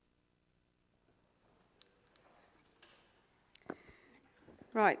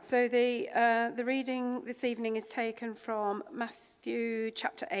Right, so the reading this evening is taken from Matthew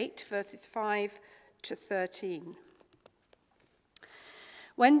chapter 8, verses 5 to 13.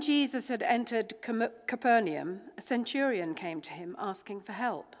 When Jesus had entered Capernaum, a centurion came to him asking for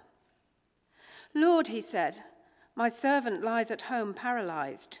help. "Lord," he said, "my servant lies at home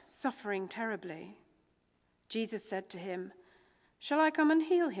paralyzed, suffering terribly." Jesus said to him, "Shall I come and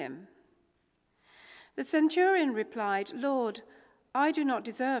heal him?" The centurion replied, "Lord, I do not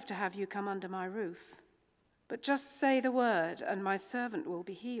deserve to have you come under my roof, but just say the word and my servant will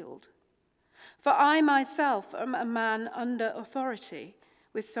be healed. For I myself am a man under authority,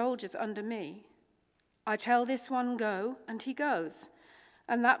 with soldiers under me. I tell this one, 'Go,' and he goes,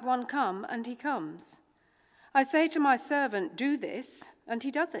 and that one, 'Come,' and he comes. I say to my servant, 'Do this,' and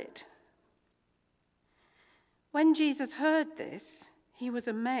he does it." When Jesus heard this, he was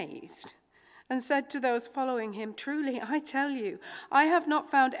amazed and said to those following him, "Truly, I tell you, I have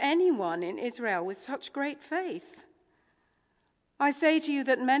not found anyone in Israel with such great faith. I say to you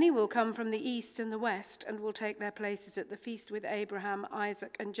that many will come from the east and the west and will take their places at the feast with Abraham,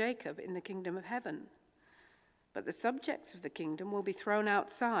 Isaac, and Jacob in the kingdom of heaven. But the subjects of the kingdom will be thrown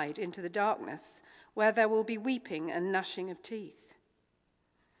outside into the darkness, where there will be weeping and gnashing of teeth."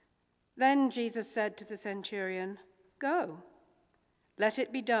 Then Jesus said to the centurion, "Go. Let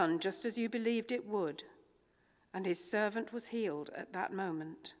it be done just as you believed it would." And his servant was healed at that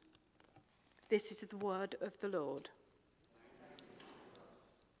moment. This is the word of the Lord.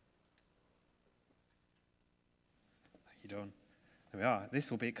 Thank you, Dawn. There we are. This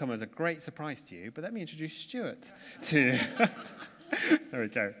will come as a great surprise to you, but let me introduce Stuart to... There we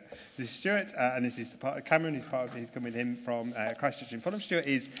go. This is Stuart, and this is part of Cameron, he's come with him from Christchurch in Fulham. Stuart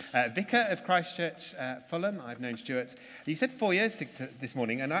is vicar of Christchurch, Fulham. I've known Stuart. You said 4 years this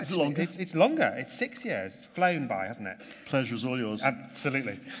morning, and actually it's longer. It's 6 years. It's flown by, hasn't it? Pleasure's all yours.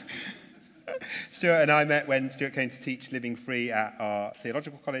 Absolutely. Stuart and I met when Stuart came to teach Living Free at our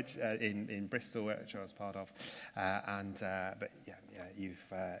theological college in Bristol, which I was part of. But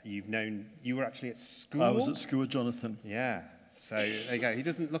you've known, you were actually at school. I was at school with Jonathan. Yeah. So there you go. He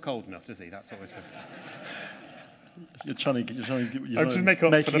doesn't look old enough, does he? That's what we're supposed to say. You're trying to just make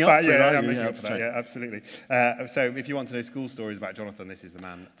up for the fact. Yeah, making up for that. Yeah, absolutely. So if you want to know school stories about Jonathan, this is the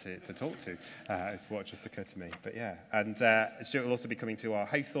man to talk to. It's what just occurred to me. But yeah, and Stuart will also be coming to our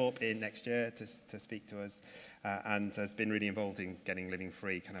Howthorpe in next year to speak to us, and has been really involved in getting Living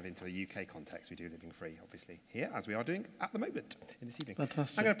Free kind of into a UK context. We do Living Free, obviously, here, as we are doing at the moment in this evening.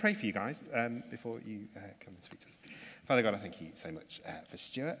 Fantastic. I'm going to pray for you guys before you come and speak to us. Father God, I thank you so much for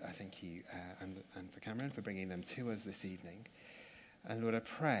Stuart. I thank you and for Cameron for bringing them to us this evening. And Lord, I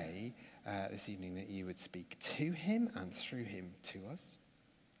pray this evening that you would speak to him and through him to us.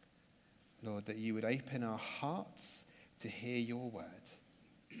 Lord, that you would open our hearts to hear your word.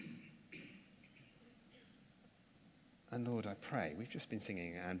 And Lord, I pray, we've just been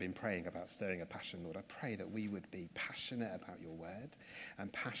singing and been praying about stirring a passion. Lord, I pray that we would be passionate about your word and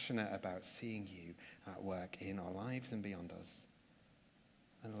passionate about seeing you at work in our lives and beyond us.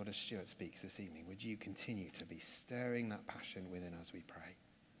 And Lord, as Stuart speaks this evening, would you continue to be stirring that passion within us, we pray.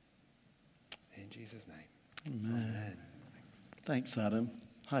 In Jesus' name. Amen. Thanks, Adam.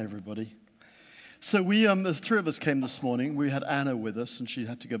 Hi, everybody. So the three of us came this morning. We had Anna with us, and she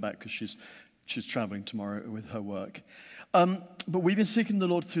had to go back because she's traveling tomorrow with her work. But we've been seeking the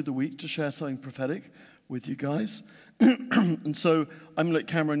Lord through the week to share something prophetic with you guys. And so I'm going to let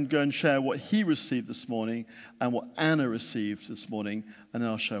Cameron go and share what he received this morning and what Anna received this morning, and then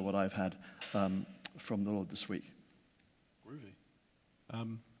I'll share what I've had from the Lord this week. Groovy.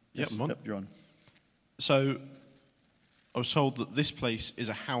 Yes, I'm on. Yep, you're on. So I was told that this place is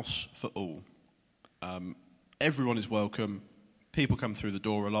a house for all. Everyone is welcome. People come through the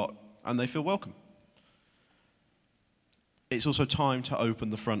door a lot, and they feel welcome. It's also time to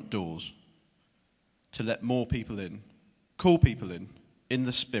open the front doors, to let more people in, call people in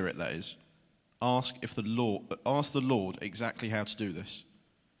the Spirit, that is. Ask the Lord exactly how to do this.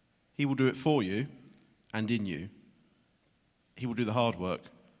 He will do it for you and in you. He will do the hard work,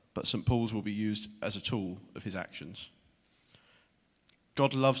 but St. Paul's will be used as a tool of his actions.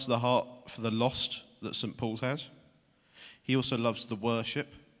 God loves the heart for the lost that St. Paul's has. He also loves the worship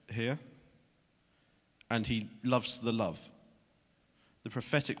here, and he loves the love. The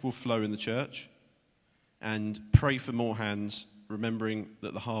prophetic will flow in the church, and pray for more hands, remembering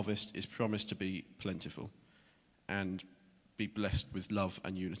that the harvest is promised to be plentiful, and be blessed with love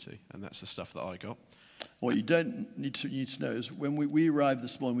and unity. And that's the stuff that I got. What you don't need to know is when we arrived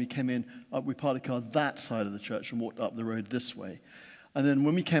this morning, we came in, we parked the car that side of the church and walked up the road this way. And then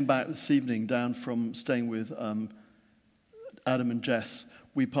when we came back this evening down from staying with Adam and Jess,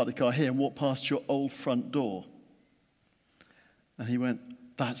 we parked the car here and walked past your old front door. And he went,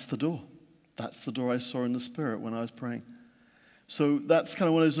 that's the door. That's the door I saw in the Spirit when I was praying. So that's kind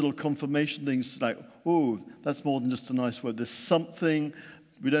of one of those little confirmation things, like, oh, that's more than just a nice word. There's something,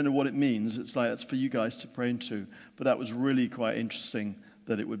 we don't know what it means. It's like, that's for you guys to pray into. But that was really quite interesting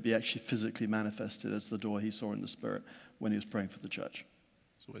that it would be actually physically manifested as the door he saw in the Spirit when he was praying for the church.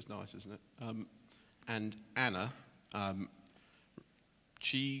 It's always nice, isn't it? And Anna,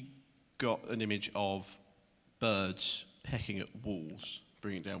 she got an image of birds pecking at walls,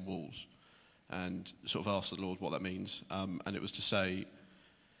 bringing down walls, and sort of asked the Lord what that means. And it was to say,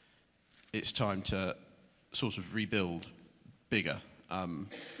 it's time to sort of rebuild bigger.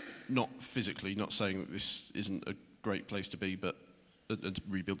 Not physically, not saying that this isn't a great place to be, but to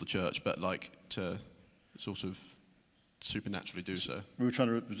rebuild the church, but like to sort of supernaturally do so. We were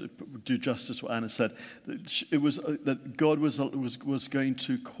trying to do justice to what Anna said. It was that God was going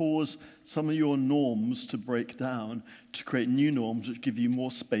to cause some of your norms to break down to create new norms which give you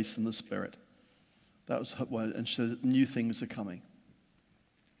more space in the Spirit. That was her word, and she said new things are coming.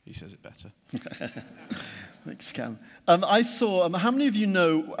 He says it better. Thanks, Cam. I saw, how many of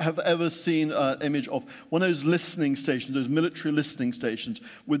you have ever seen an image of one of those listening stations, those military listening stations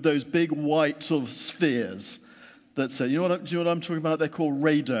with those big white sort of spheres that say, do you know what I'm talking about? They're called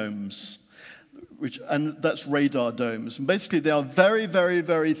radomes, and that's radar domes. And basically they are very, very,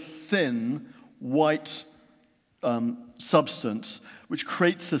 very thin white substance which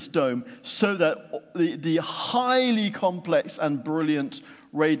creates this dome so that the highly complex and brilliant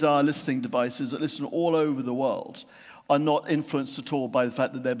radar listening devices that listen all over the world are not influenced at all by the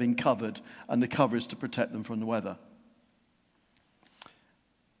fact that they're being covered, and the cover is to protect them from the weather.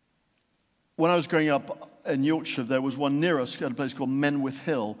 When I was growing up in Yorkshire, there was one near us at a place called Menwith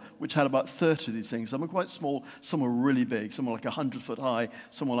Hill, which had about 30 of these things. Some were quite small, some were really big. Some were like 100 foot high,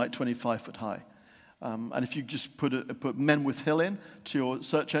 some were like 25 foot high. And if you just put Menwith Hill in to your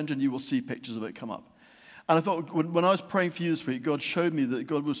search engine, you will see pictures of it come up. And I thought, when I was praying for you this week, God showed me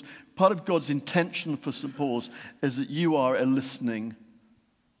that part of God's intention for St. Paul's is that you are a listening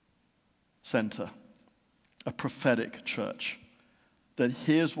center, a prophetic church. That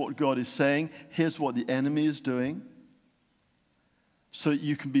here's what God is saying, here's what the enemy is doing, so that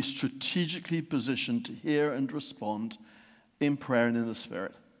you can be strategically positioned to hear and respond in prayer and in the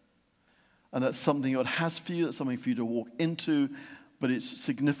Spirit. And that's something God has for you, that's something for you to walk into, but it's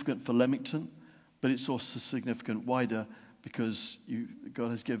significant for Leamington, but it's also significant wider because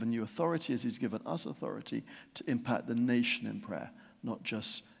God has given you authority as he's given us authority to impact the nation in prayer, not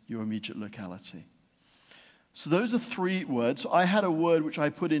just your immediate locality. So those are 3 words. I had a word which I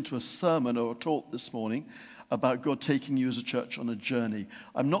put into a sermon or a talk this morning about God taking you as a church on a journey.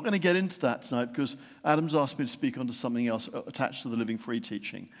 I'm not going to get into that tonight because Adam's asked me to speak onto something else attached to the Living Free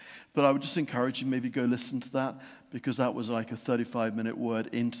teaching. But I would just encourage you maybe go listen to that because that was like a 35-minute word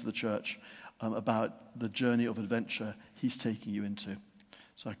into the church about the journey of adventure he's taking you into.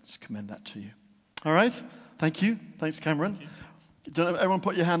 So I just commend that to you. All right? Thank you. Thanks, Cameron. Don't everyone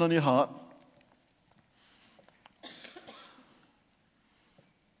put your hand on your heart.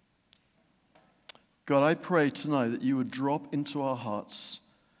 God, I pray tonight that you would drop into our hearts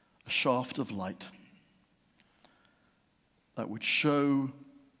a shaft of light that would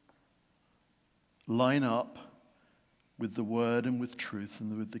line up with the word and with truth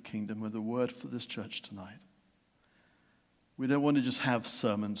and with the kingdom, with the word for this church tonight. We don't want to just have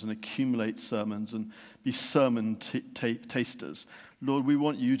sermons and accumulate sermons and be sermon tasters. Lord, we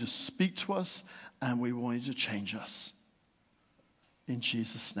want you to speak to us and we want you to change us. In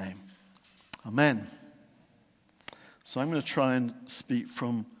Jesus' name. Amen. So I'm going to try and speak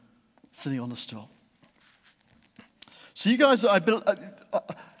from sitting on a stool. So you guys, are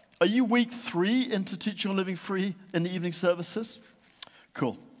you week 3 into teaching on Living Free in the evening services?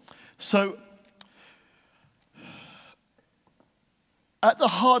 Cool. So at the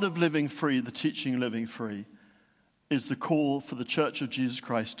heart of Living Free, the teaching of Living Free, is the call for the Church of Jesus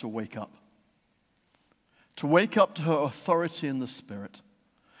Christ to wake up. To wake up to her authority in the Spirit.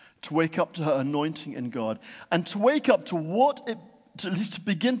 To wake up to her anointing in God, and to wake up to at least to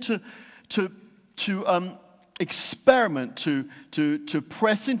begin to experiment, to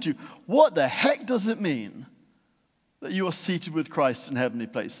press into what the heck does it mean that you are seated with Christ in heavenly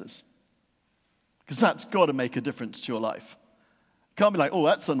places? Because that's got to make a difference to your life. It can't be like, oh,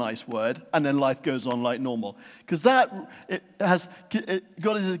 that's a nice word, and then life goes on like normal. Because God has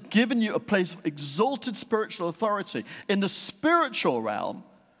given you a place of exalted spiritual authority in the spiritual realm.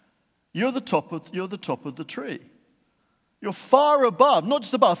 You're the top of the tree. You're far above, not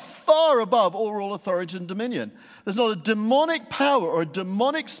just above, far above all rule, authority, and dominion. There's not a demonic power or a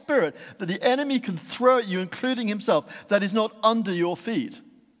demonic spirit that the enemy can throw at you, including himself, that is not under your feet.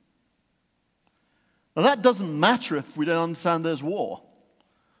 Now, that doesn't matter if we don't understand there's war.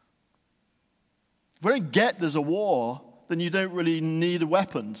 If we don't get there's a war, then you don't really need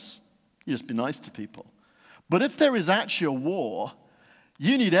weapons. You just be nice to people. But if there is actually a war,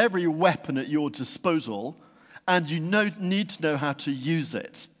 you need every weapon at your disposal, and you need to know how to use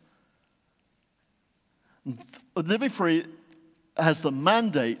it. Living Free has the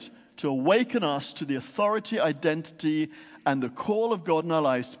mandate to awaken us to the authority, identity, and the call of God in our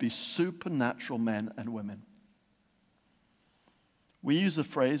lives to be supernatural men and women. We use a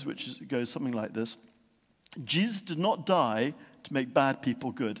phrase which goes something like this: Jesus did not die to make bad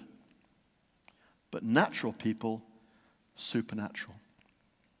people good, but natural people supernatural.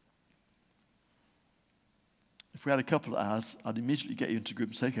 If we had a couple of hours, I'd immediately get you into a group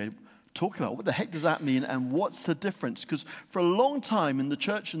and say, okay, talk about what the heck does that mean and what's the difference? Because for a long time in the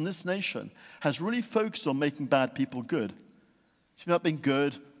church in this nation has really focused on making bad people good. It's about being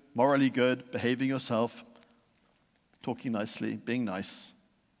good, morally good, behaving yourself, talking nicely, being nice.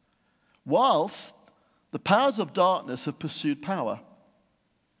 Whilst the powers of darkness have pursued power.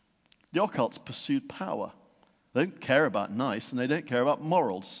 The occult's pursued power. They don't care about nice and they don't care about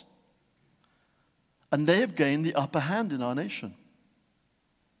morals. And they have gained the upper hand in our nation.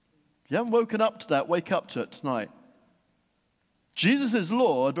 If you haven't woken up to that, wake up to it tonight. Jesus is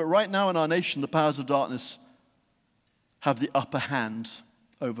Lord, but right now in our nation, the powers of darkness have the upper hand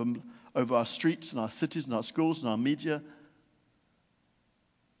over our streets and our cities and our schools and our media.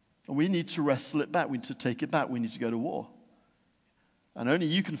 And we need to wrestle it back. We need to take it back. We need to go to war. And only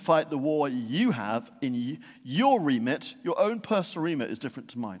you can fight the war you have in your remit. Your own personal remit is different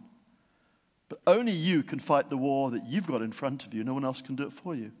to mine. But only you can fight the war that you've got in front of you. No one else can do it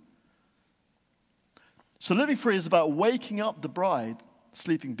for you. So Living Free is about waking up the bride,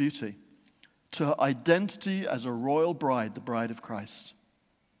 Sleeping Beauty, to her identity as a royal bride, the bride of Christ.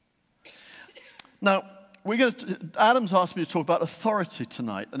 Now, Adam's asked me to talk about authority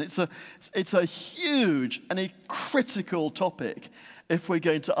tonight, and it's a huge and a critical topic if we're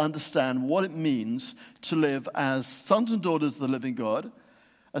going to understand what it means to live as sons and daughters of the living God,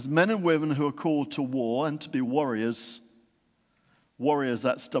 as men and women who are called to war and to be warriors. Warriors,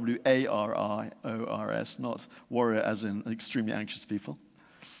 that's W-A-R-I-O-R-S, not warrior as in extremely anxious people.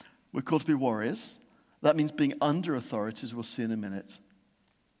 We're called to be warriors. That means being under authority, as we'll see in a minute.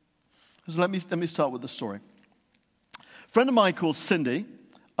 So let me start with the story. A friend of mine called Cindy,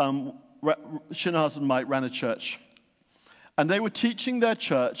 she and her husband Mike ran a church. And they were teaching their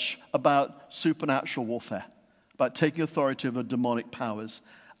church about supernatural warfare, about taking authority over demonic powers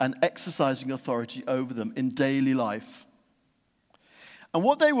and exercising authority over them in daily life. And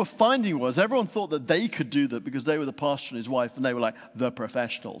what they were finding was everyone thought that they could do that because they were the pastor and his wife, and they were like the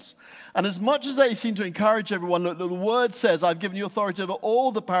professionals. And as much as they seemed to encourage everyone, look, the word says, I've given you authority over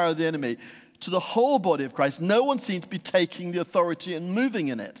all the power of the enemy, to the whole body of Christ, no one seemed to be taking the authority and moving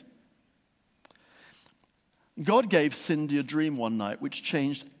in it. God gave Cindy a dream one night which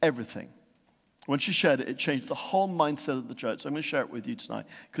changed everything. When she shared it, it changed the whole mindset of the church. So I'm going to share it with you tonight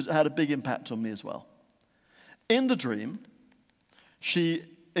because it had a big impact on me as well. In the dream, she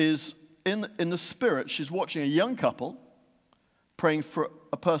is in the spirit, she's watching a young couple praying for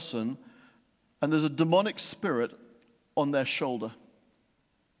a person, and there's a demonic spirit on their shoulder.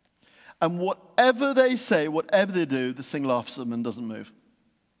 And whatever they say, whatever they do, this thing laughs at them and doesn't move.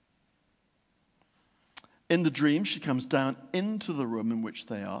 In the dream, she comes down into the room in which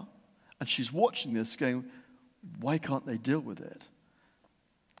they are, and she's watching this going, why can't they deal with it?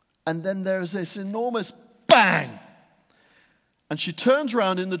 And then there's this enormous bang! And she turns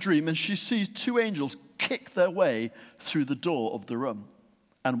around in the dream and she sees two angels kick their way through the door of the room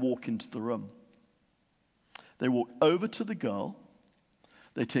and walk into the room. They walk over to the girl,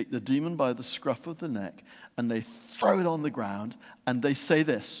 they take the demon by the scruff of the neck, and they throw it on the ground, and they say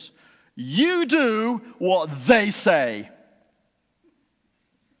this, you do what they say.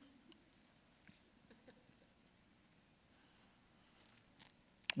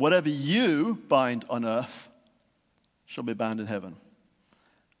 Whatever you bind on earth shall be bound in heaven.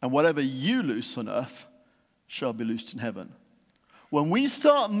 And whatever you loose on earth shall be loosed in heaven. When we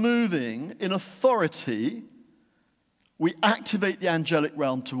start moving in authority, we activate the angelic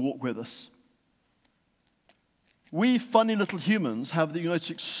realm to walk with us. We funny little humans have the most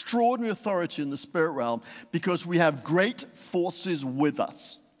extraordinary authority in the spirit realm because we have great forces with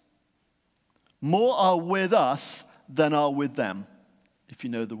us. More are with us than are with them, if you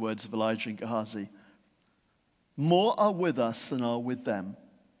know the words of Elijah and Gehazi. More are with us than are with them.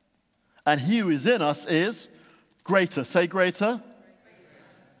 And he who is in us is greater. Say greater.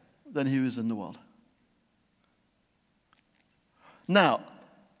 Than he who is in the world. Now,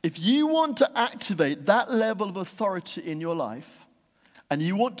 if you want to activate that level of authority in your life, and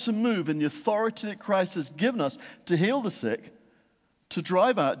you want to move in the authority that Christ has given us to heal the sick, to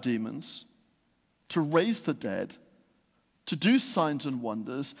drive out demons, to raise the dead, to do signs and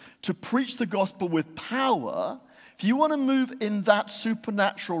wonders, to preach the gospel with power, if you want to move in that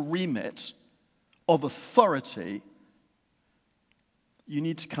supernatural remit of authority, you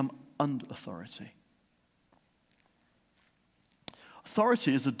need to come under authority.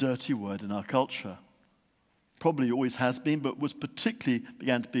 Authority is a dirty word in our culture. Probably always has been, but was particularly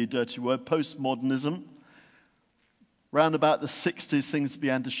began to be a dirty word. Postmodernism. Round about the 60s, things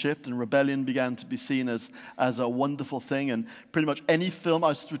began to shift, and rebellion began to be seen as a wonderful thing. And pretty much any film, I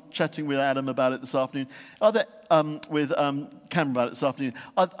was chatting with Adam about it this afternoon, with Cameron about it this afternoon.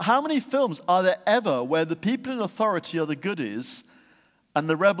 How many films are there ever where the people in authority are the goodies and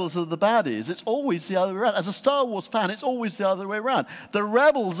the rebels are the baddies? It's always the other way around. As a Star Wars fan, it's always the other way around. The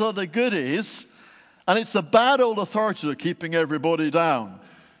rebels are the goodies, and it's the bad old authorities that are keeping everybody down.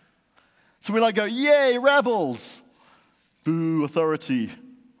 So we go, yay, rebels! Boo, authority.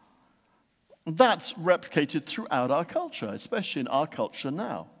 That's replicated throughout our culture, especially in our culture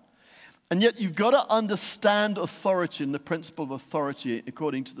now. And yet you've got to understand authority and the principle of authority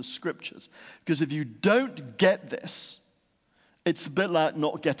according to the scriptures. Because if you don't get this, it's a bit like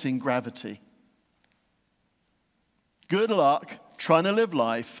not getting gravity. Good luck trying to live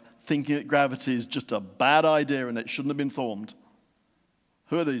life thinking that gravity is just a bad idea and it shouldn't have been formed.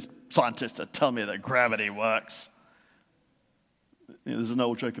 Who are these scientists that tell me that gravity works? There's an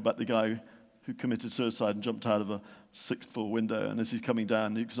old joke about the guy who committed suicide and jumped out of a 6th-floor window, and as he's coming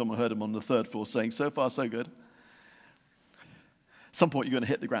down, someone heard him on the 3rd floor saying, "So far, so good." At some point, you're going to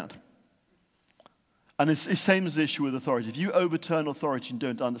hit the ground. And it's the same as the issue with authority. If you overturn authority and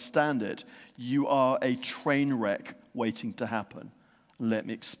don't understand it, you are a train wreck waiting to happen. Let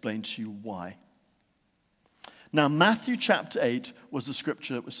me explain to you why. Now, Matthew chapter 8 was the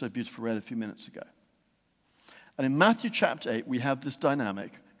scripture that was so beautifully read a few minutes ago. And in Matthew chapter 8, we have this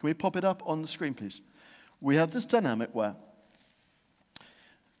dynamic. Can we pop it up on the screen, please? We have this dynamic where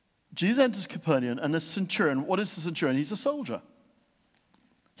Jesus enters Capernaum, and the centurion, what is the centurion? He's a soldier.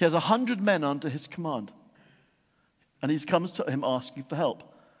 He has 100 men under his command. And he comes to him asking for help.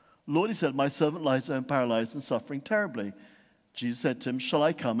 "Lord," he said, "my servant lies there paralyzed and suffering terribly." Jesus said to him, "Shall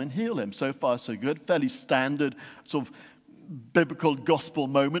I come and heal him?" So far, so good. Fairly standard sort of biblical gospel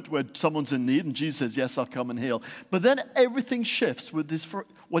moment where someone's in need and Jesus says, "Yes, I'll come and heal." But then everything shifts with this,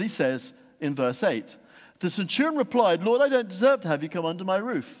 what he says in verse 8. The centurion replied, "Lord, I don't deserve to have you come under my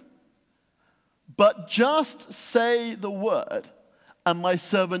roof. But just say the word, and my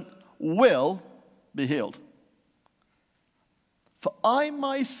servant will be healed. For I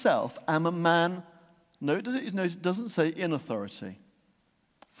myself am a man," it doesn't say in authority.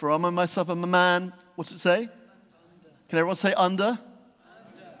 "For I myself am a man," what's it say? Can everyone say under?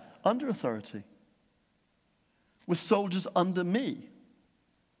 Under authority. With soldiers under me.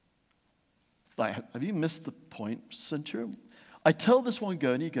 Have you missed the point, centurion? I tell this one,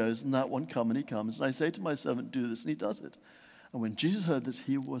 go, and he goes, and that one, come, and he comes. And I say to my servant, do this, and he does it. And when Jesus heard this,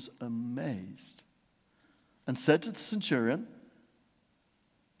 he was amazed and said to the centurion,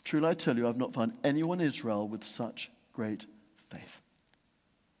 "Truly I tell you, I've not found anyone in Israel with such great faith."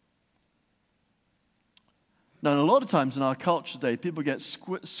 Now, a lot of times in our culture today, people get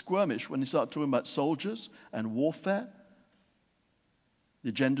squirmish when they start talking about soldiers and warfare. The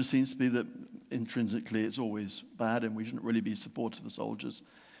agenda seems to be that intrinsically it's always bad and we shouldn't really be supportive of soldiers.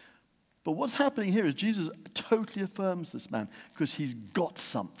 But what's happening here is Jesus totally affirms this man because he's got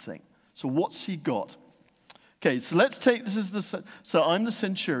something. So what's he got? Okay, so let's take, so I'm the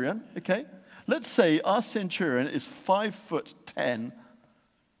centurion, okay? Let's say our centurion is 5'10",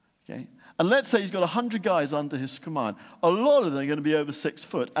 okay? And let's say he's got 100 guys under his command. A lot of them are going to be over 6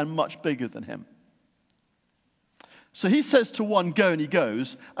 foot and much bigger than him. So he says to one, go, and he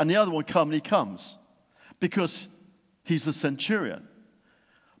goes, and the other one, come, and he comes. Because he's the centurion.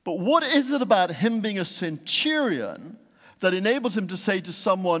 But what is it about him being a centurion that enables him to say to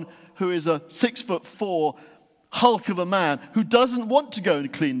someone who is a 6'4" hulk of a man who doesn't want to go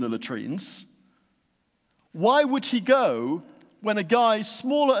and clean the latrines, why would he go when a guy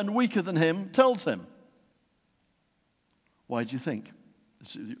smaller and weaker than him tells him? Why do you think?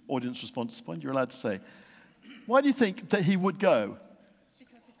 This is the audience response point. You're allowed to say. Why do you think that he would go?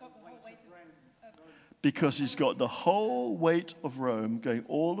 Because he's got the whole weight of Rome going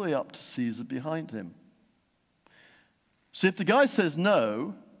all the way up to Caesar behind him. So if the guy says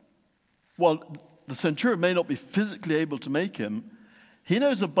no, well, the centurion may not be physically able to make him. He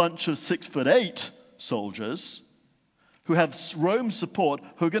knows a bunch of 6'8" soldiers who have Rome support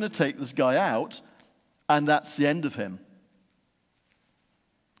who are going to take this guy out, and that's the end of him.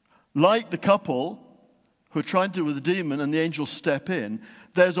 Like the couple who are trying to deal with the demon and the angels step in,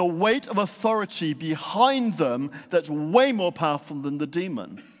 there's a weight of authority behind them that's way more powerful than the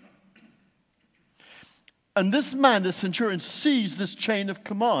demon. And this man, this centurion, sees this chain of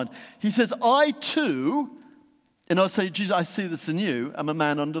command. He says, I too, and I'd say, Jesus, I see this in you, I'm a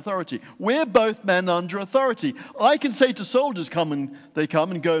man under authority. We're both men under authority. I can say to soldiers, come, and they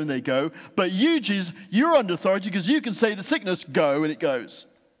come, and go, and they go. But you, Jesus, you're under authority because you can say to sickness, go, and it goes.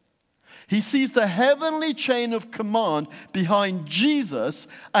 He sees the heavenly chain of command behind Jesus,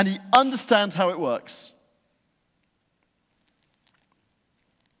 and he understands how it works.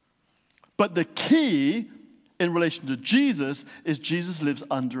 But the key in relation to Jesus is Jesus lives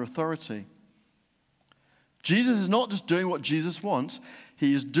under authority. Jesus is not just doing what Jesus wants.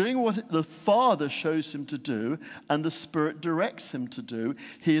 He is doing what the Father shows him to do and the Spirit directs him to do.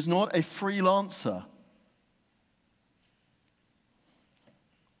 He is not a freelancer.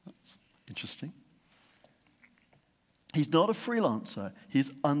 That's interesting. He's not a freelancer.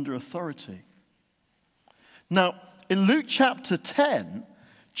 He's under authority. Now, in Luke chapter 10,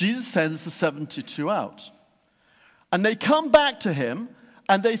 Jesus sends the 72 out. And they come back to him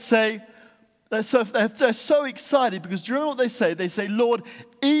and they say, they're so excited because do you know what they say? They say, Lord,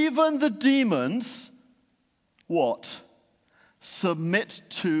 even the demons, what? Submit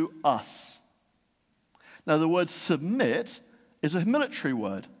to us. Now the word submit is a military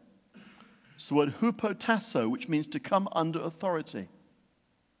word. It's the word hupotasso, which means to come under authority.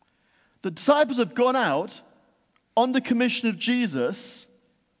 The disciples have gone out on the commission of Jesus.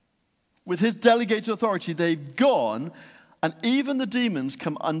 With his delegated authority, they've gone, and even the demons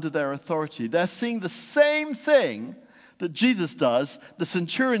come under their authority. They're seeing the same thing that Jesus does, the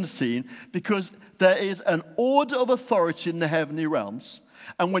centurion's seen, because there is an order of authority in the heavenly realms.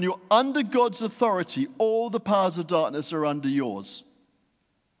 And when you're under God's authority, all the powers of darkness are under yours.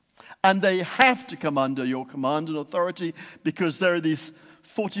 And they have to come under your command and authority because there are these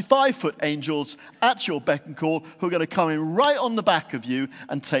 45-foot angels at your beck and call who are going to come in right on the back of you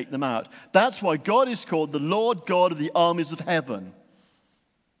and take them out. That's why God is called the Lord God of the armies of heaven.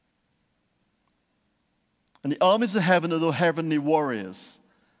 And the armies of heaven are the heavenly warriors.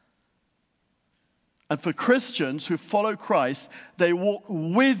 And for Christians who follow Christ, they walk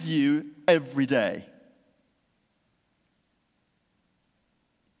with you every day.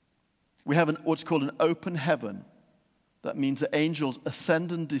 We have what's called an open heaven. That means that angels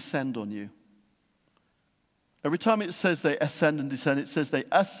ascend and descend on you. Every time it says they ascend and descend, it says they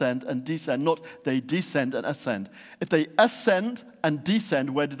ascend and descend, not they descend and ascend. If they ascend and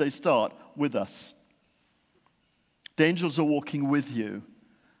descend, where do they start? With us. The angels are walking with you.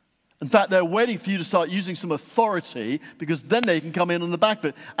 In fact, they're waiting for you to start using some authority because then they can come in on the back of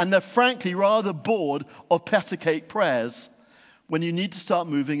it. And they're frankly rather bored of patty cake prayers when you need to start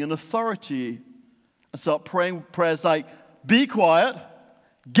moving in authority and start praying prayers like, be quiet,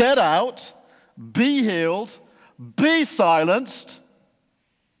 get out, be healed, be silenced.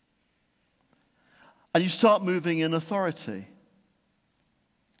 And you start moving in authority.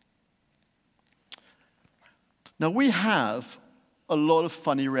 Now, we have a lot of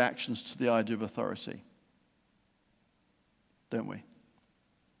funny reactions to the idea of authority, don't we?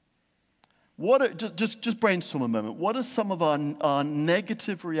 Just brainstorm a moment. What are some of our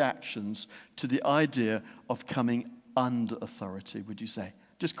negative reactions to the idea of coming under authority, would you say?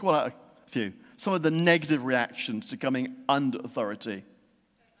 Just call out a few. Some of the negative reactions to coming under authority.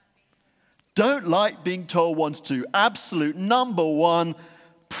 Don't like being told what to do. Absolute number one,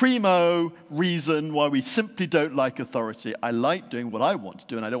 primo reason why we simply don't like authority. I like doing what I want to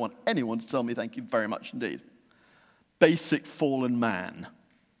do, and I don't want anyone to tell me thank you very much indeed. Basic fallen man.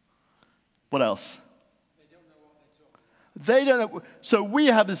 What else? They don't know. So we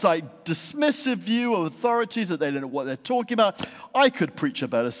have this dismissive view of authorities that they don't know what they're talking about. I could preach a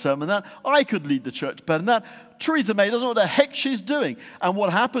better sermon than that. I could lead the church better than that. Theresa May doesn't know what the heck she's doing. And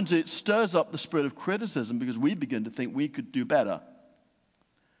what happens is it stirs up the spirit of criticism because we begin to think we could do better.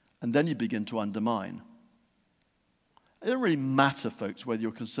 And then you begin to undermine. It doesn't really matter, folks, whether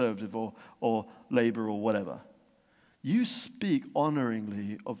you're conservative or Labour or whatever. You speak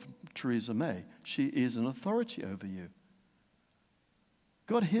honoringly of Theresa May. She is an authority over you.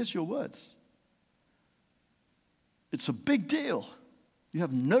 God hears your words. It's a big deal. You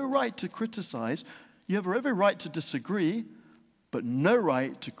have no right to criticize. You have every right to disagree. but no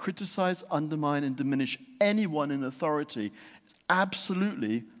right to criticize, undermine, and diminish anyone in authority.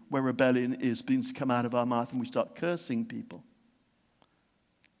 Absolutely where rebellion is, begins to come out of our mouth and we start cursing people.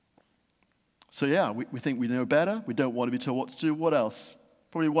 So yeah, we think we know better. We don't want to be told what to do. What else?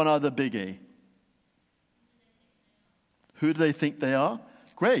 Probably one other biggie. Who do they think they are?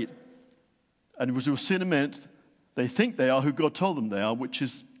 Great. And as we'll see in a minute, they think they are who God told them they are, which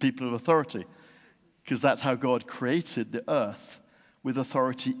is people of authority. Because that's how God created the earth, with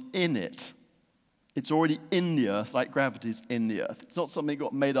authority in it. It's already in the earth, like gravity's in the earth. It's not something that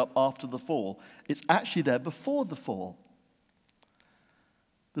got made up after the fall. It's actually there before the fall.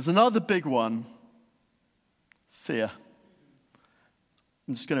 There's another big one. Fear.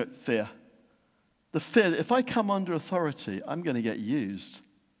 I'm just going to fear. The fear that if I come under authority, I'm going to get used,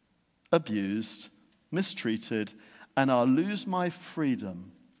 abused, mistreated, and I'll lose my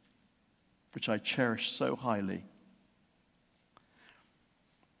freedom, which I cherish so highly.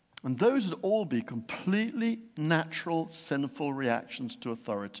 And those would all be completely natural, sinful reactions to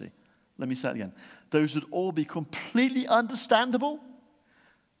authority. Let me say it again. Those would all be completely understandable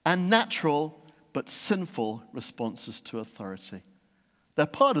and natural, but sinful responses to authority. They're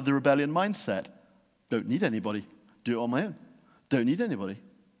part of the rebellion mindset. Don't need anybody. Do it on my own. Don't need anybody.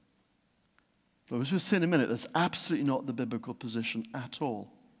 But as we'll see in a minute, that's absolutely not the biblical position at all.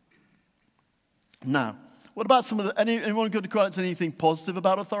 Now, what about some of the, anyone going to call out anything positive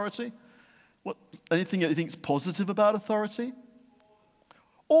about authority? Anything that you think is positive about authority?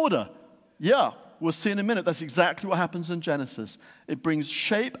 Order. Yeah, we'll see in a minute. That's exactly what happens in Genesis. It brings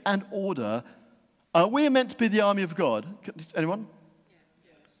shape and order. We are meant to be the army of God. Anyone?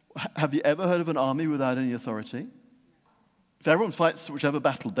 Yes. Have you ever heard of an army without any authority? If everyone fights whichever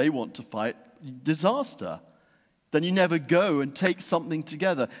battle they want to fight, disaster. Then you never go and take something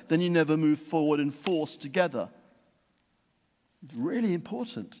together. Then you never move forward in force together. It's really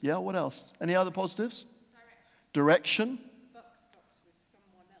important. Yeah, what else? Any other positives? Direction.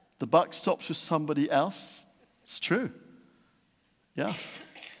 The buck stops with somebody else. It's true. Yeah.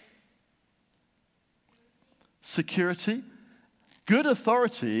 Security. Good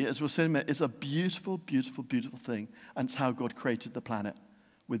authority, as we'll say in a minute, is a beautiful, beautiful, beautiful thing. And it's how God created the planet,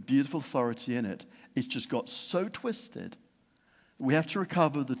 with beautiful authority in it. It's just got so twisted. We have to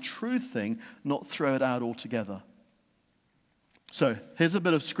recover the true thing, not throw it out altogether. So, here's a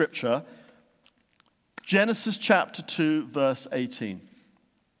bit of scripture. Genesis chapter 2, verse 18.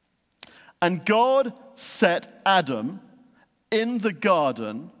 And God set Adam in the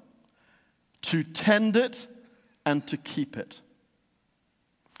garden to tend it and to keep it.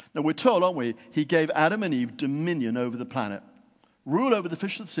 Now, we're told, aren't we? He gave Adam and Eve dominion over the planet. Rule over the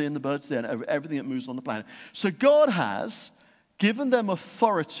fish of the sea and the birds of the air and over everything that moves on the planet. So God has given them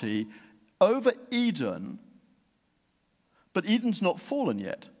authority over Eden, but Eden's not fallen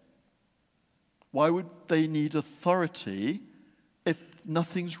yet. Why would they need authority if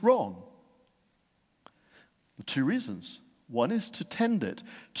nothing's wrong? Well, two reasons. One is to tend it,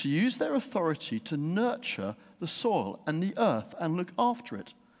 to use their authority to nurture the soil and the earth and look after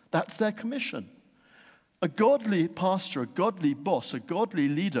it. That's their commission. A godly pastor, a godly boss, a godly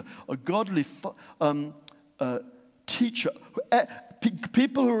leader, a godly teacher,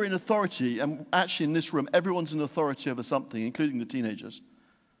 people who are in authority, and actually in this room, everyone's in authority over something, including the teenagers.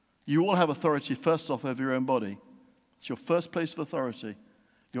 You all have authority, first off, over your own body. It's your first place of authority,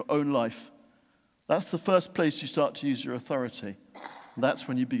 your own life. That's the first place you start to use your authority. And that's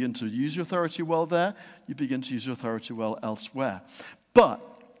when you begin to use your authority well there, you begin to use your authority well elsewhere. But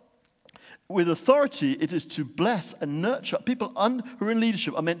with authority, it is to bless and nurture. People who are in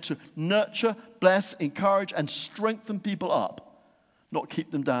leadership are meant to nurture, bless, encourage, and strengthen people up, not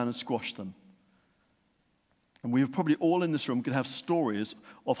keep them down and squash them. And we probably all in this room could have stories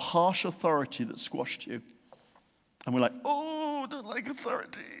of harsh authority that squashed you. And we're like, oh, I don't like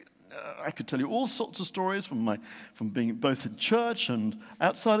authority. I could tell you all sorts of stories from being both in church and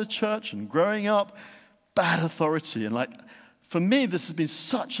outside of church and growing up. Bad authority. And for me, this has been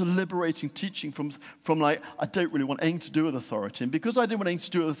such a liberating teaching from I don't really want anything to do with authority. And because I didn't want anything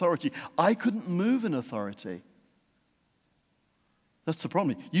to do with authority, I couldn't move in authority. That's the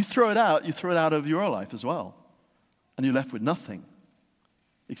problem. You throw it out of your life as well. And you're left with nothing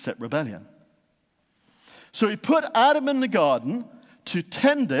except rebellion. So he put Adam in the garden to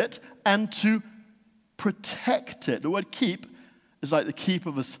tend it and to protect it. The word keep is like the keep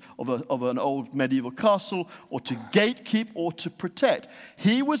of an old medieval castle, or to gatekeep, or to protect.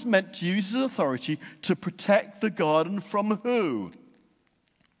 He was meant to use his authority to protect the garden from who?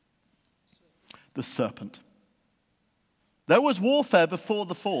 The serpent. There was warfare before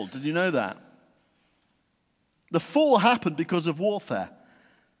the fall. Did you know that? The fall happened because of warfare.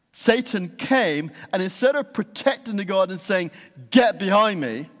 Satan came, and instead of protecting the garden and saying, get behind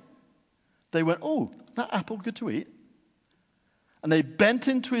me, they went, oh, that apple good to eat. And they bent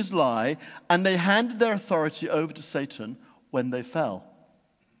into his lie, and they handed their authority over to Satan when they fell.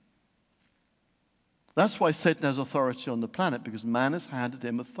 That's why Satan has authority on the planet, because man has handed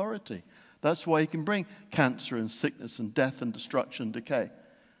him authority. That's why he can bring cancer and sickness and death and destruction and decay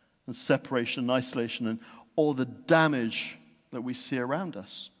and separation and isolation and all the damage that we see around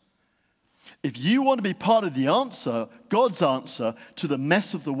us. If you want to be part of the answer, God's answer to the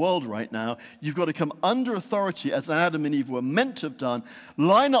mess of the world right now, you've got to come under authority as Adam and Eve were meant to have done,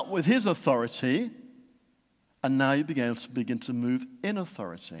 line up with his authority, and now you begin to move in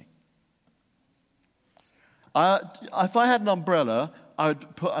authority. If I had an umbrella,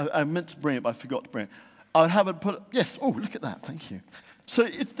 I meant to bring it, but I forgot to bring it. I would have it put, yes, oh, look at that, thank you. So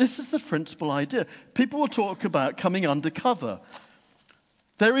this is the principal idea. People will talk about coming under cover.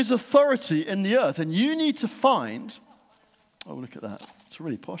 There is authority in the earth, and you need to find, oh, look at that. It's a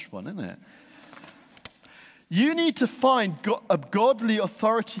really posh one, isn't it? You need to find a godly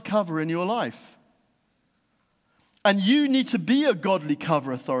authority cover in your life. And you need to be a godly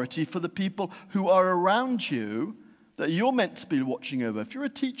cover authority for the people who are around you that you're meant to be watching over. If you're a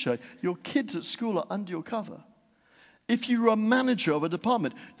teacher, your kids at school are under your cover. If you're a manager of a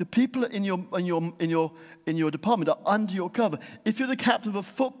department, the people in your department are under your cover. If you're the captain of a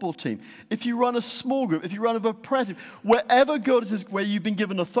football team, if you run a small group, if you run a operative, wherever God is, where you've been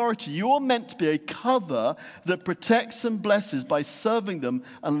given authority, you're meant to be a cover that protects and blesses by serving them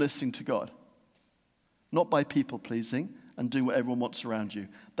and listening to God. Not by people pleasing and doing what everyone wants around you.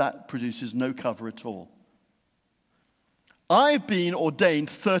 That produces no cover at all. I've been ordained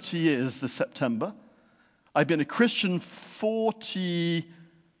 30 years this September. I've been a Christian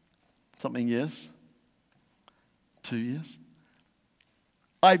 40-something years. 2 years.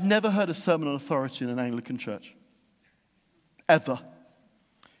 I've never heard a sermon on authority in an Anglican church. Ever.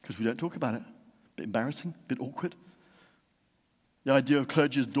 Because we don't talk about it. A bit embarrassing, a bit awkward. The idea of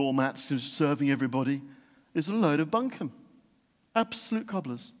clergy as doormats, just serving everybody, is a load of bunkum. Absolute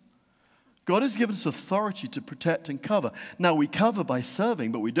cobblers. God has given us authority to protect and cover. Now, we cover by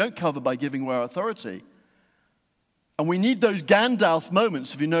serving, but we don't cover by giving away our authority. And we need those Gandalf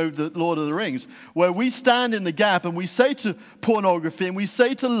moments, if you know the Lord of the Rings, where we stand in the gap and we say to pornography, and we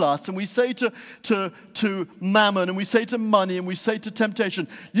say to lust, and we say to mammon, and we say to money, and we say to temptation,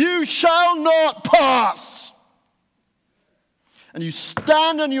 you shall not pass. And you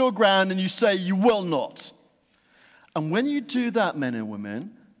stand on your ground and you say, you will not. And when you do that, men and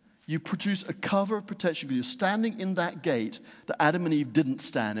women, you produce a cover of protection because you're standing in that gate that Adam and Eve didn't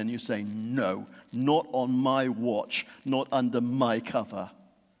stand, and you say, no, not on my watch, not under my cover.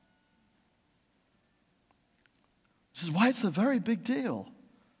 This is why it's a very big deal.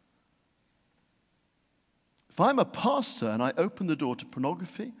 If I'm a pastor and I open the door to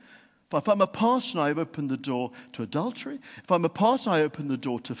pornography, if I'm a pastor and I open the door to adultery, if I'm a pastor and I open the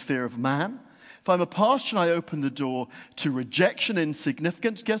door to fear of man, if I'm a pastor and I open the door to rejection,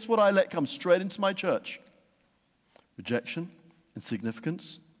 insignificance, guess what I let come straight into my church? Rejection,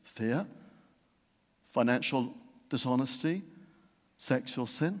 insignificance, fear, financial dishonesty, sexual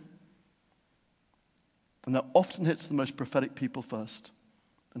sin. And that often hits the most prophetic people first,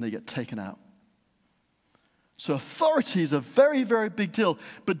 and they get taken out. So authority is a very, very big deal.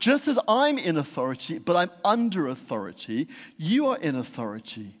 But just as I'm in authority, but I'm under authority, you are in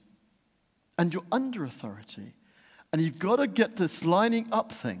authority. And you're under authority. And you've got to get this lining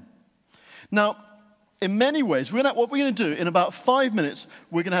up thing. Now, in many ways, what we're going to do, in about 5 minutes,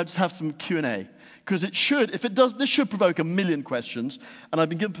 we're going to have some Q&A. Because this should provoke a million questions. And I've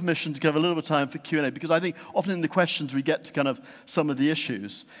been given permission to have a little bit of time for Q&A, because I think often in the questions we get to kind of some of the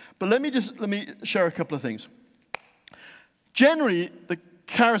issues. But let me share a couple of things. Generally, the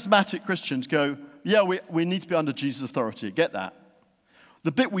charismatic Christians go, yeah, we need to be under Jesus' authority. Get that.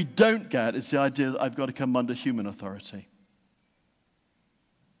 The bit we don't get is the idea that I've got to come under human authority.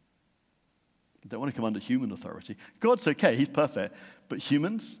 I don't want to come under human authority. God's okay, he's perfect. But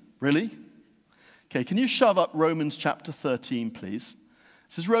humans? Really? Okay, can you shove up Romans chapter 13, please?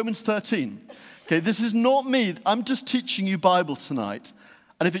 This is Romans 13. Okay, this is not me. I'm just teaching you Bible tonight.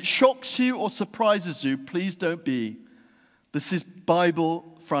 And if it shocks you or surprises you, please don't be. This is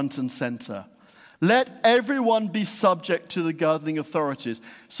Bible front and center. Let everyone be subject to the governing authorities.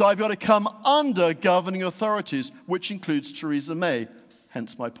 So I've got to come under governing authorities, which includes Theresa May,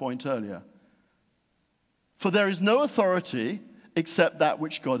 hence my point earlier. For there is no authority except that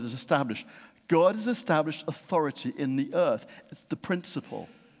which God has established. God has established authority in the earth. It's the principle.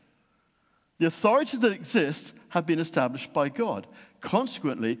 The authorities that exist have been established by God.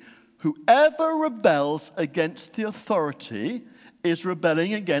 Consequently, whoever rebels against the authority is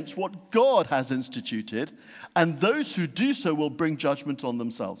rebelling against what God has instituted, and those who do so will bring judgment on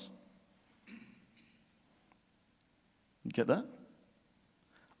themselves. You get that?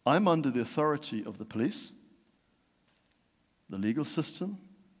 I'm under the authority of the police, the legal system.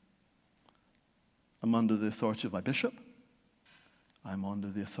 I'm under the authority of my bishop. I'm under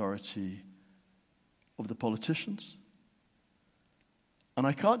the authority of the politicians. And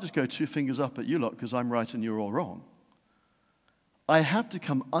I can't just go two fingers up at you lot because I'm right and you're all wrong. I have to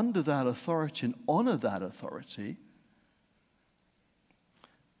come under that authority and honor that authority.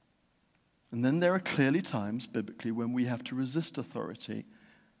 And then there are clearly times, biblically, when we have to resist authority.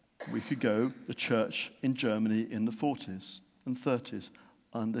 We could go the church in Germany in the 40s and 30s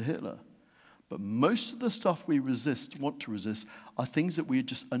under Hitler. But most of the stuff we want to resist, are things that we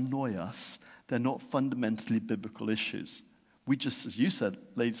just annoy us. They're not fundamentally biblical issues. We just, as you said,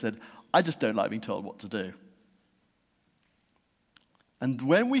 lady said, I just don't like being told what to do. And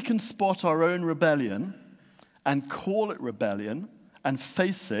when we can spot our own rebellion and call it rebellion and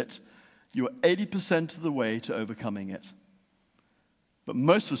face it, you're 80% of the way to overcoming it. But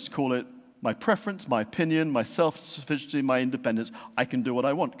most of us call it my preference, my opinion, my self-sufficiency, my independence. I can do what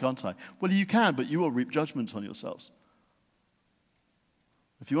I want, can't I? Well, you can, but you will reap judgment on yourselves.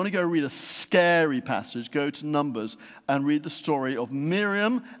 If you want to go read a scary passage, go to Numbers and read the story of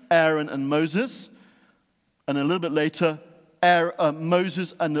Miriam, Aaron, and Moses. And a little bit later,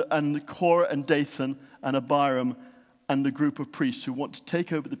 Moses and Korah and Dathan and Abiram and the group of priests who want to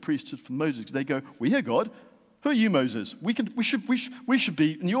take over the priesthood from Moses. They go, we hear God. Who are you, Moses? We should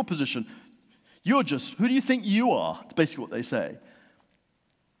be in your position. Who do you think you are? That's basically what they say.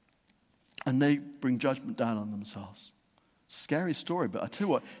 And they bring judgment down on themselves. Scary story, but I tell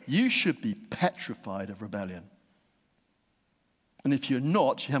you what, you should be petrified of rebellion. And if you're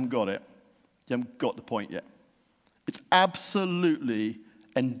not, you haven't got it. You haven't got the point yet. It's absolutely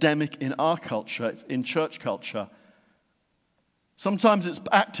endemic in our culture, it's in church culture. Sometimes it's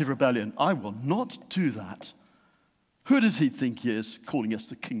active rebellion. I will not do that. Who does he think he is, calling us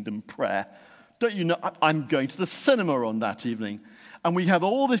the kingdom prayer? Don't you know, I'm going to the cinema on that evening. And we have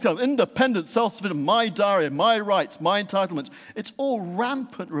all this kind of independent, self-sufficient, my diary, my rights, my entitlements. It's all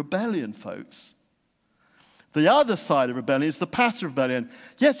rampant rebellion, folks. The other side of rebellion is the passive rebellion.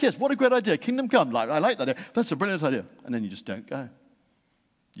 Yes, what a great idea. Kingdom come. I like that idea. That's a brilliant idea. And then you just don't go.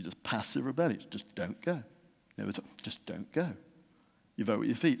 You just passive rebellion. Just don't go. Just don't go. You vote with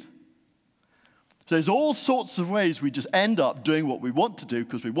your feet. So there's all sorts of ways we just end up doing what we want to do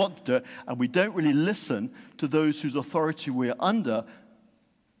because we want to do it, and we don't really listen to those whose authority we're under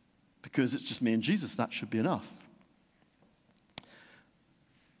because it's just me and Jesus. That should be enough.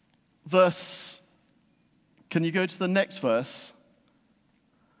 Can you go to the next verse?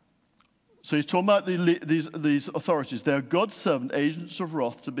 So he's talking about these authorities. They are God's servant, agents of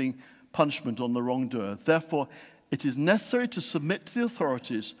wrath to bring punishment on the wrongdoer. Therefore, it is necessary to submit to the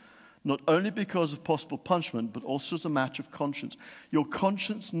authorities, not only because of possible punishment, but also as a matter of conscience. Your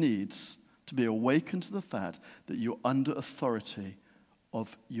conscience needs to be awakened to the fact that you're under authority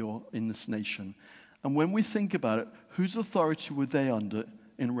in this nation. And when we think about it, whose authority were they under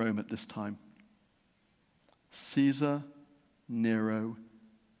in Rome at this time? Caesar, Nero,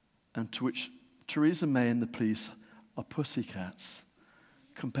 and to which Theresa May and the police are pussycats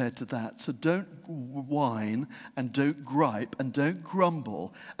compared to that. So don't whine and don't gripe and don't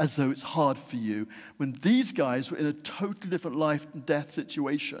grumble as though it's hard for you when these guys were in a totally different life and death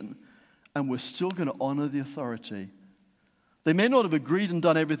situation and we're still going to honor the authority. They may not have agreed and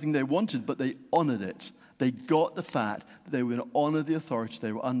done everything they wanted, but they honored it. They got the fact that they were going to honor the authority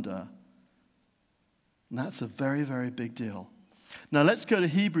they were under. And that's a very, very big deal. Now let's go to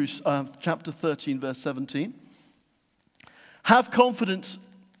Hebrews chapter 13, verse 17. Have confidence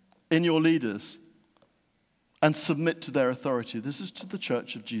in your leaders and submit to their authority. This is to the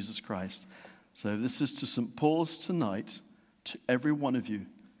Church of Jesus Christ. So this is to St. Paul's tonight, to every one of you.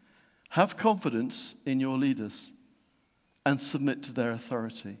 Have confidence in your leaders and submit to their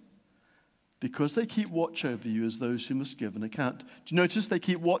authority, because they keep watch over you as those who must give an account. Do you notice they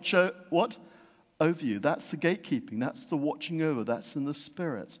keep watch over you? That's the gatekeeping. That's the watching over. That's in the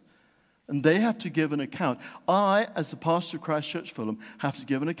Spirit. And they have to give an account. I, as the pastor of Christ Church Fulham, have to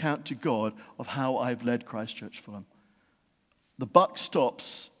give an account to God of how I've led Christ Church Fulham. The buck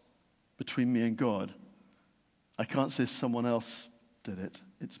stops between me and God. I can't say someone else did it.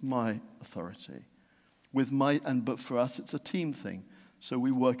 It's my authority. But for us, it's a team thing. So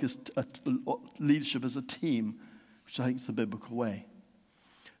we work as leadership as a team, which I think is the biblical way.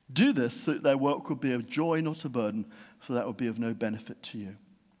 Do this so that their work will be of joy, not a burden, for that will be of no benefit to you.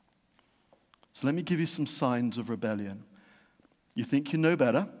 So let me give you some signs of rebellion. You think you know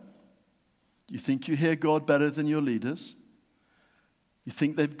better. You think you hear God better than your leaders. You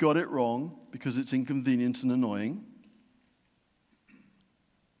think they've got it wrong because it's inconvenient and annoying.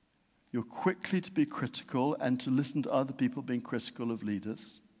 You're quickly to be critical and to listen to other people being critical of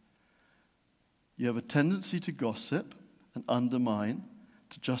leaders. You have a tendency to gossip and undermine,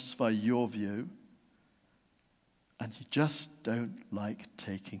 to justify your view. And you just don't like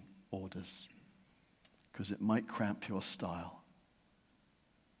taking orders because it might cramp your style.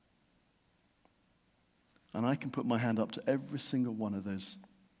 And I can put my hand up to every single one of those.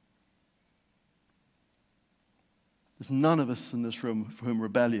 There's none of us in this room for whom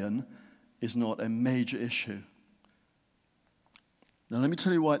rebellion is not a major issue. Now let me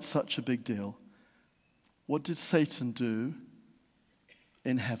tell you why it's such a big deal. What did Satan do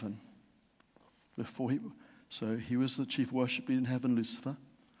in heaven? So he was the chief worship leader in heaven, Lucifer.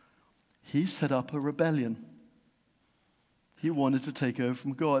 He set up a rebellion. He wanted to take over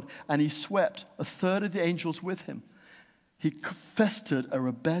from God, and he swept a third of the angels with him. He festered a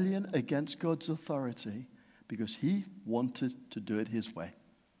rebellion against God's authority because he wanted to do it his way.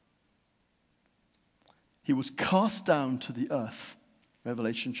 He was cast down to the earth,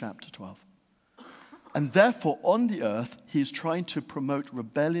 Revelation chapter 12. And therefore, on the earth, he is trying to promote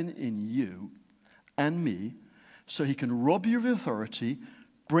rebellion in you and me so he can rob you of authority,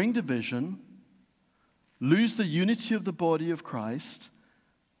 bring division, lose the unity of the body of Christ,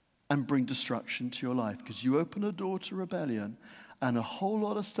 and bring destruction to your life. Because you open a door to rebellion, and a whole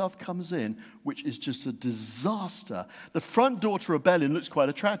lot of stuff comes in, which is just a disaster. The front door to rebellion looks quite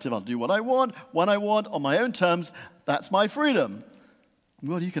attractive. I'll do what I want, when I want, on my own terms. That's my freedom.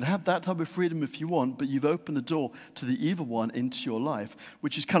 Well, you can have that type of freedom if you want, but you've opened the door to the evil one into your life,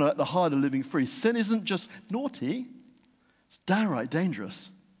 which is kind of at the heart of living free. Sin isn't just naughty. It's downright dangerous.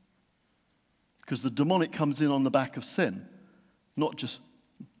 Because the demonic comes in on the back of sin, not just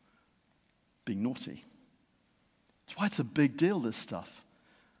being naughty. That's why it's a big deal, this stuff.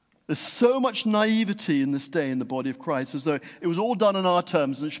 There's so much naivety in this day in the body of Christ, as though it was all done on our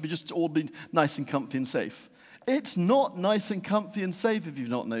terms and it should be just all be nice and comfy and safe. It's not nice and comfy and safe if you've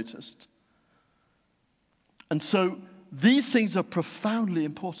not noticed. And so these things are profoundly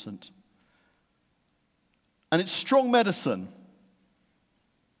important. And it's strong medicine.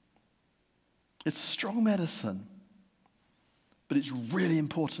 It's strong medicine. But it's really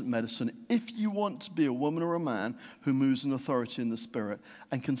important medicine if you want to be a woman or a man who moves in authority in the Spirit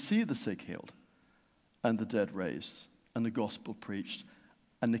and can see the sick healed and the dead raised and the gospel preached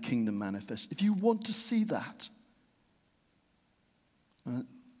and the kingdom manifest. If you want to see that,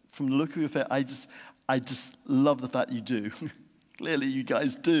 from the look of your face, I just love the fact you do. Clearly you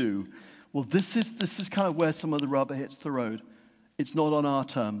guys do. Well, this is kind of where some of the rubber hits the road. It's not on our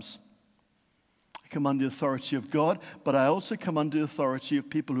terms. I come under the authority of God, but I also come under the authority of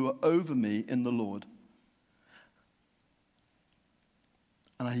people who are over me in the Lord.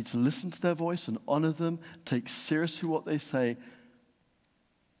 And I need to listen to their voice and honor them, take seriously what they say.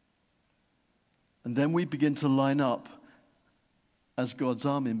 And then we begin to line up as God's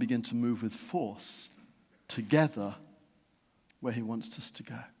army and begin to move with force together where he wants us to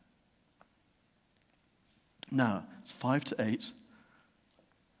go. Now, it's 5 to 8.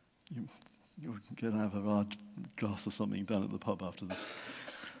 You're going to have a large glass of something down at the pub after this.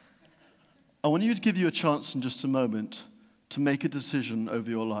 I want you to give you a chance in just a moment to make a decision over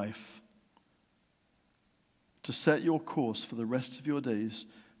your life, to set your course for the rest of your days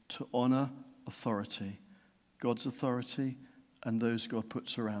to honor authority, God's authority and those God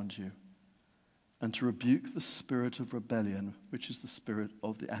puts around you, and to rebuke the spirit of rebellion, which is the spirit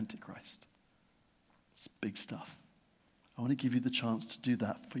of the Antichrist. It's big stuff. I want to give you the chance to do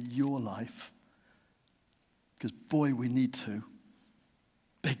that for your life, because boy, we need to.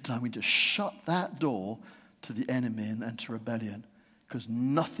 Big time. We just shut that door to the enemy and to rebellion, because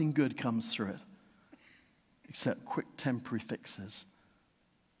nothing good comes through it except quick temporary fixes.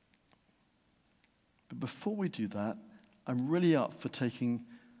 But before we do that, I'm really up for taking,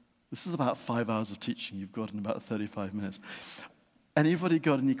 this is about 5 hours of teaching you've got in about 35 minutes. Anybody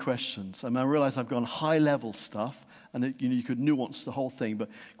got any questions? I mean, I realize I've gone high-level stuff, and you could nuance the whole thing, but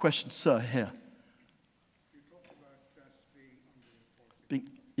questions, sir, here. You talked about us being under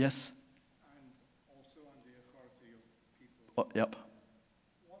authority. Yes? And also under the authority of people. Yep.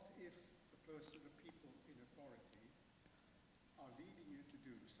 What if the people in authority are leading you to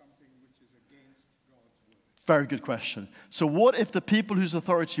do something which is against God's word? Very good question. So what if the people whose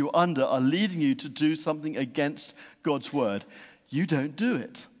authority you're under are leading you to do something against God's word? You don't do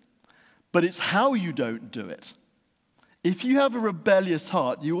it. But it's how you don't do it. If you have a rebellious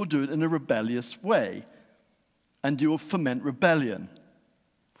heart, you will do it in a rebellious way, and you will foment rebellion.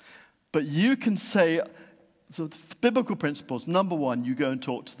 But you can say, so the biblical principles, number one, you go and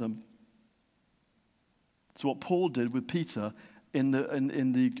talk to them. It's what Paul did with Peter in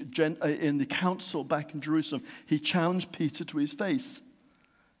the council back in Jerusalem. He challenged Peter to his face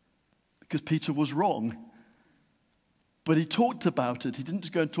because Peter was wrong. But he talked about it. He didn't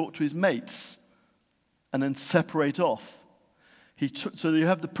just go and talk to his mates and then separate off. So you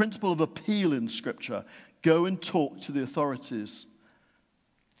have the principle of appeal in Scripture. Go and talk to the authorities.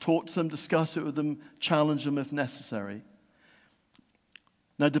 Talk to them, discuss it with them, challenge them if necessary.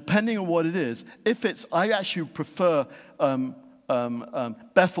 Now, depending on what it is, I actually prefer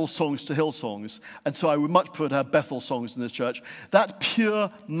Bethel songs to Hillsongs, and so I would much prefer to have Bethel songs in this church. That's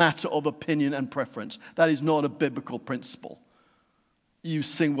pure matter of opinion and preference. That is not a biblical principle. You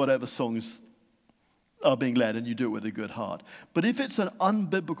sing whatever songs are being led, and you do it with a good heart. But if it's an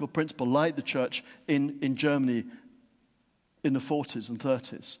unbiblical principle, like the church in Germany in the 40s and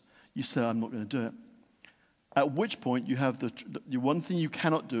 30s, you say, I'm not going to do it. At which point you have the one thing you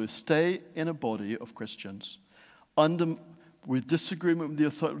cannot do is stay in a body of Christians with disagreement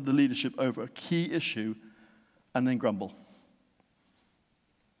with the leadership over a key issue and then grumble.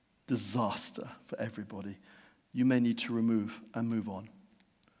 Disaster for everybody. You may need to remove and move on.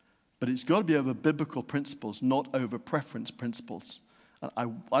 But it's got to be over biblical principles, not over preference principles.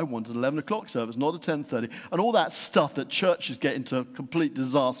 I want an 11 o'clock service, not a 10:30. And all that stuff that churches get into complete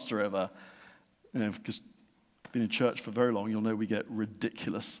disaster over. Because been in church for very long, you'll know we get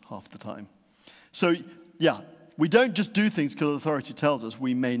ridiculous half the time. So, yeah, we don't just do things because authority tells us.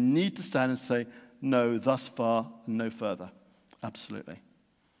 We may need to stand and say, no, thus far and no further. Absolutely.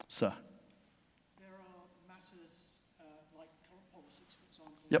 Sir. There are matters like current politics, for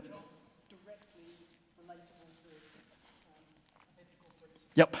example, Yep. not directly relatable to a biblical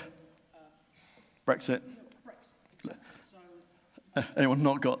principle. Yep. Brexit. Brexit, exactly. So Anyone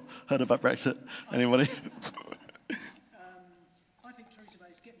not heard about Brexit? Anybody? I think Theresa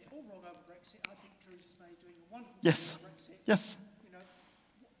May is getting it all wrong over Brexit. I think Theresa May is doing a wonderful Yes. job over Brexit. Yes. You know,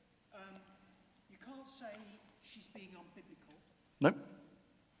 you can't say she's being unbiblical, Nope.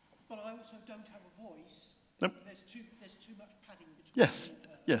 but I also don't have a voice. Nope. There's too much padding between Yes. me and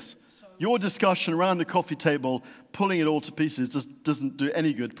her. Yes. So, Your discussion around the coffee table, pulling it all to pieces, just doesn't do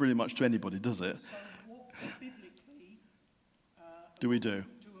any good pretty much to anybody, does it? so what biblically Do we do?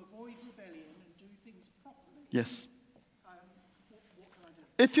 to avoid rebellion and do things properly, Yes. what can I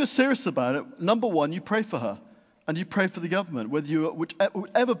do? If you're serious about it, number one, you pray for her. And you pray for the government.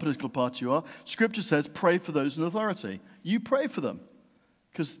 Whatever political party you are, Scripture says pray for those in authority. You pray for them.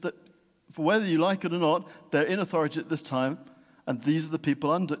 Because for whether you like it or not, they're in authority at this time, and these are the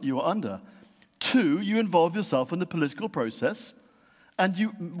people you are under. Two, you involve yourself in the political process, and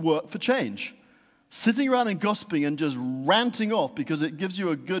you work for change. Sitting around and gossiping and just ranting off because it gives you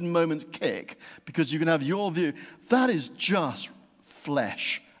a good moment's kick, because you can have your view, that is just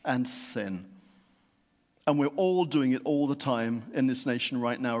flesh and sin. And we're all doing it all the time in this nation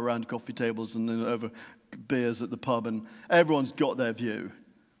right now around coffee tables and over beers at the pub, and everyone's got their view.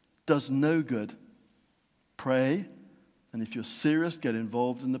 Does no good. Pray, and if you're serious, get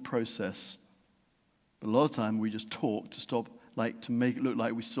involved in the process. But a lot of time we just talk to make it look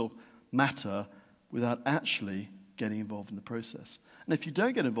like we still matter without actually getting involved in the process. And if you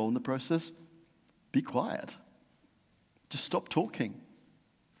don't get involved in the process, be quiet. Just stop talking.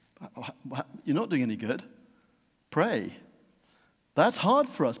 You're not doing any good. Pray. That's hard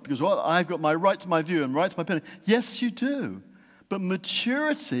for us because I've got my right to my view and right to my opinion. Yes, you do. But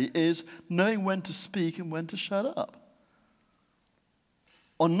maturity is knowing when to speak and when to shut up.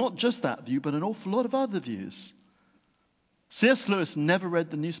 On not just that view, but an awful lot of other views. C.S. Lewis never read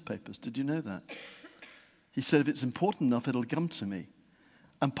the newspapers. Did you know that? He said, if it's important enough, it'll come to me.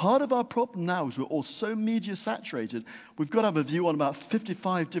 And part of our problem now is we're all so media saturated, we've got to have a view on about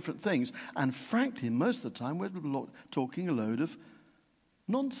 55 different things. And frankly, most of the time, we're talking a load of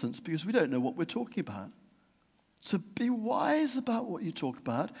nonsense because we don't know what we're talking about. So be wise about what you talk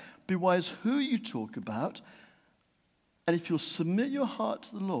about. Be wise who you talk about. And if you'll submit your heart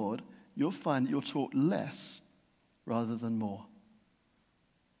to the Lord, you'll find that you'll talk less rather than more.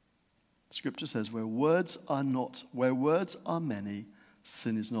 Scripture says, where words are many,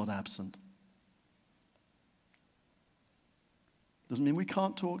 sin is not absent. Doesn't mean we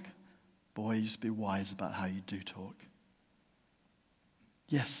can't talk. Boy, you just be wise about how you do talk.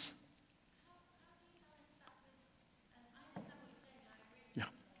 Yes. Yeah.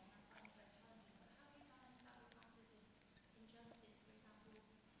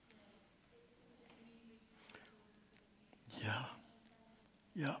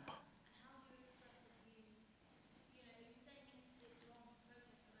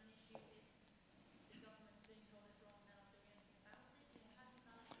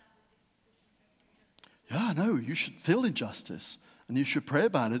 Yeah, no, you should feel injustice, and you should pray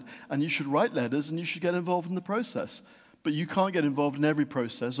about it, and you should write letters, and you should get involved in the process. But you can't get involved in every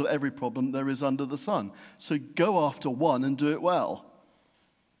process or every problem there is under the sun. So go after one and do it well.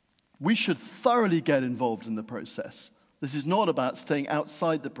 We should thoroughly get involved in the process. This is not about staying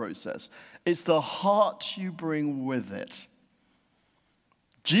outside the process. It's the heart you bring with it.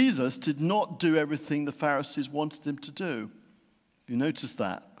 Jesus did not do everything the Pharisees wanted him to do. You notice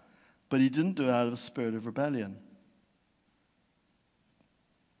that. But he didn't do it out of a spirit of rebellion.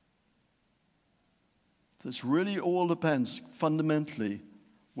 So it's really all depends fundamentally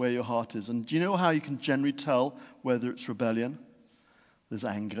where your heart is. And do you know how you can generally tell whether it's rebellion? There's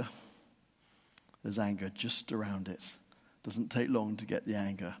anger. There's anger just around it. Doesn't take long to get the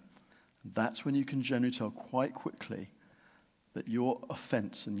anger. And that's when you can generally tell quite quickly that your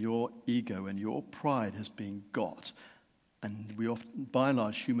offense and your ego and your pride has been got. And we often, by and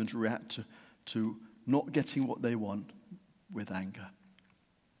large, humans react to not getting what they want with anger.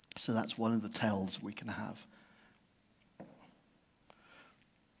 So that's one of the tells we can have.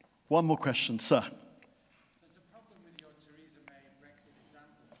 One more question, sir. There's a problem with your Theresa May Brexit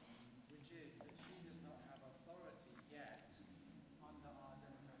example, which is that she does not have authority yet under our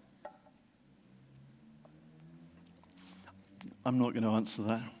democratic system. I'm not going to answer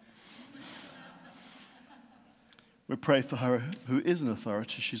that. We pray for her who is an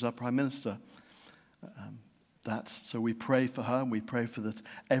authority. She's our Prime Minister. So we pray for her, and we pray for that.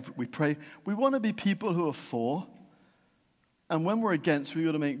 We want to be people who are for, and when we're against, we've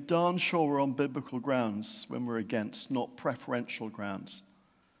got to make darn sure we're on biblical grounds when we're against, not preferential grounds.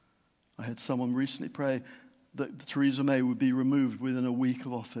 I had someone recently pray that Theresa May would be removed within a week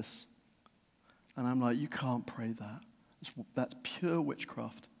of office. And I'm like, you can't pray that. That's pure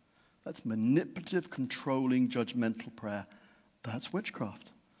witchcraft. That's manipulative, controlling, judgmental prayer. That's witchcraft.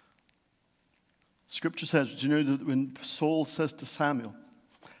 Scripture says, do you know that when Saul says to Samuel,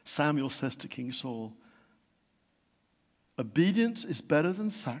 Samuel says to King Saul, obedience is better than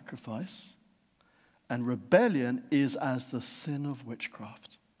sacrifice, and rebellion is as the sin of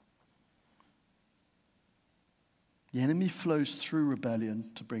witchcraft. The enemy flows through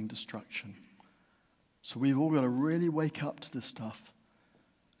rebellion to bring destruction. So we've all got to really wake up to this stuff.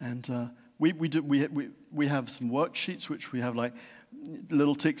 And we have some worksheets which we have like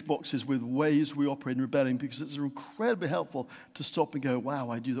little tick boxes with ways we operate in rebellion, because it's incredibly helpful to stop and go, wow,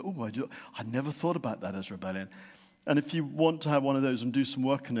 I do that. Oh, I do that. I never thought about that as rebellion. And if you want to have one of those and do some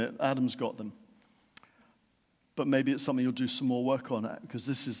work on it, Adam's got them. But maybe it's something you'll do some more work on, because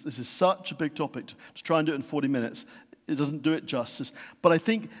this is such a big topic. To try and do it in 40 minutes, it doesn't do it justice. But I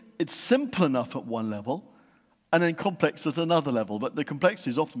think it's simple enough at one level, and then complex at another level. But the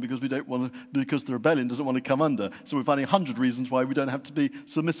complexity is often because because the rebellion doesn't want to come under. So we're finding 100 reasons why we don't have to be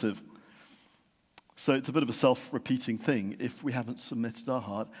submissive. So it's a bit of a self-repeating thing if we haven't submitted our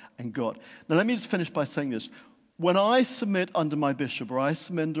heart and God. Now let me just finish by saying this. When I submit under my bishop, or I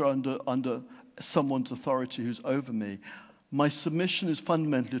submit under someone's authority who's over me, my submission is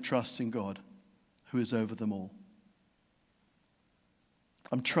fundamentally trusting God, who is over them all.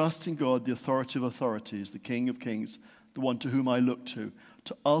 I'm trusting God, the authority of authorities, the King of kings, the one to whom I look to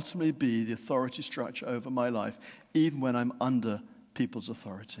ultimately be the authority structure over my life, even when I'm under people's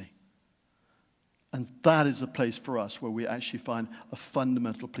authority. And that is a place for us where we actually find a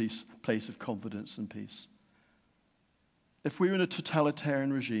fundamental place of confidence and peace. If we were in a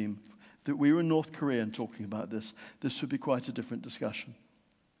totalitarian regime, that we were in North Korea and talking about this would be quite a different discussion.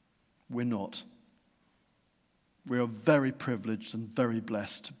 We're not. We are very privileged and very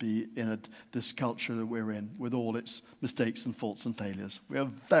blessed to be in this culture that we're in, with all its mistakes and faults and failures. We are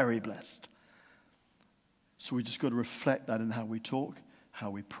very blessed. So we just got to reflect that in how we talk, how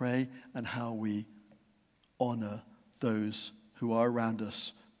we pray, and how we honor those who are around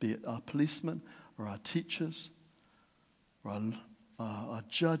us, be it our policemen or our teachers, or our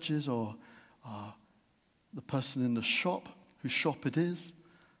judges, or the person in the shop, whose shop it is.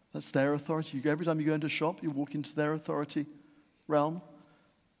 That's their authority. Every time you go into a shop, you walk into their authority realm.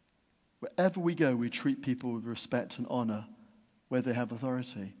 Wherever we go, we treat people with respect and honor where they have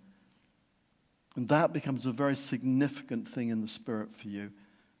authority. And that becomes a very significant thing in the spirit for you.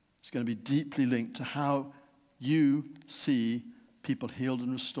 It's going to be deeply linked to how you see people healed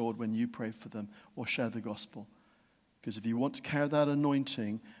and restored when you pray for them or share the gospel. Because if you want to carry that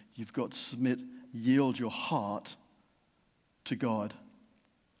anointing, you've got to yield your heart to God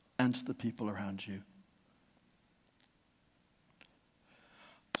and to the people around you.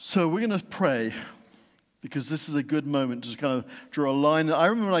 So we're going to pray, because this is a good moment to kind of draw a line. I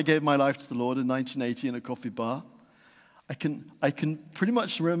remember when I gave my life to the Lord in 1980 in a coffee bar. I can pretty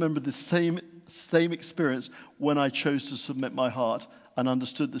much remember the same same experience when I chose to submit my heart and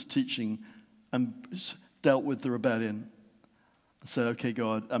understood this teaching and dealt with the rebellion. I said, okay,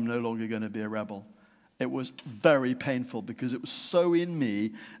 God, I'm no longer going to be a rebel. It was very painful because it was so in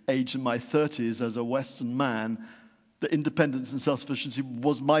me, aged in my 30s as a Western man, that independence and self-sufficiency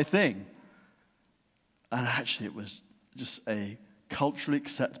was my thing. And actually it was just a culturally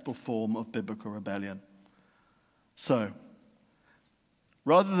acceptable form of biblical rebellion. So,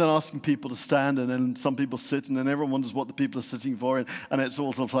 rather than asking people to stand and then some people sit and then everyone wonders what the people are sitting for and it's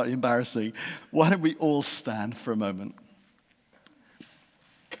also slightly embarrassing, why don't we all stand for a moment?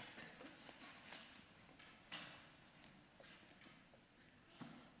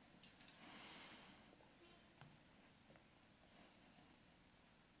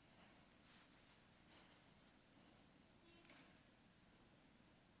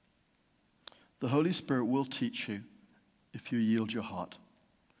 The Holy Spirit will teach you if you yield your heart.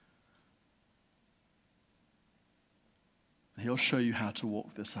 He'll show you how to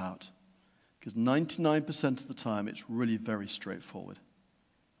walk this out. Because 99% of the time, it's really very straightforward.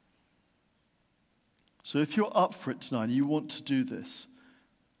 So if you're up for it tonight and you want to do this,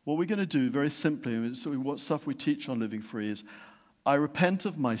 what we're going to do very simply, and so what stuff we teach on Living Free is, I repent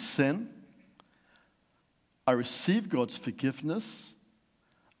of my sin, I receive God's forgiveness,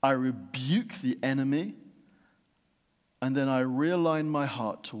 I rebuke the enemy, and then I realign my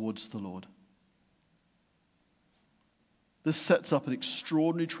heart towards the Lord. This sets up an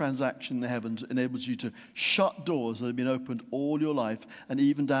extraordinary transaction in the heavens, enables you to shut doors that have been opened all your life and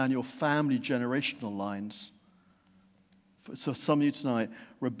even down your family generational lines. So some of you tonight,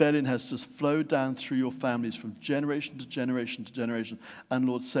 rebellion has just flowed down through your families from generation to generation to generation, and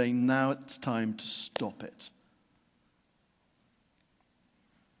Lord's saying, now it's time to stop it.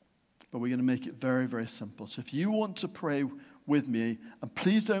 But we're going to make it very, very simple. So if you want to pray with me, and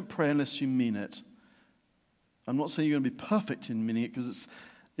please don't pray unless you mean it. I'm not saying you're going to be perfect in meaning it, because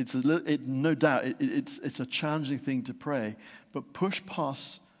no doubt it's a challenging thing to pray. But push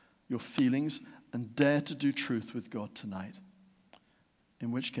past your feelings and dare to do truth with God tonight.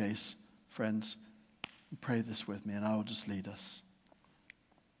 In which case, friends, pray this with me, and I will just lead us.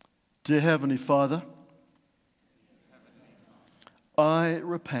 Dear Heavenly Father, I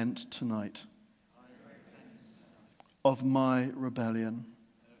repent tonight of my rebellion,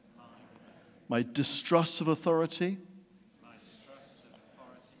 my distrust of authority,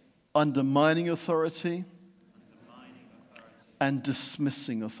 undermining authority, and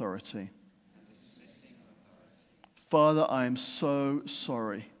dismissing authority. Father, I am so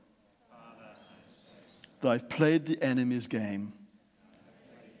sorry that I've played the enemy's game,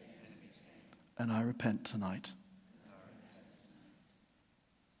 and I repent tonight.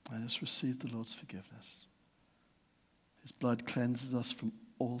 I just receive the Lord's forgiveness. His blood cleanses us from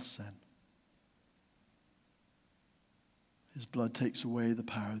all sin. His blood takes away the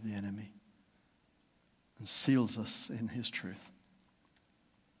power of the enemy and seals us in his truth.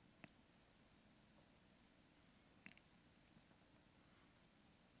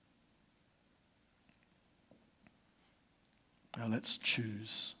 Now let's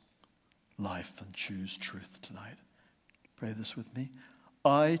choose life and choose truth tonight. Pray this with me.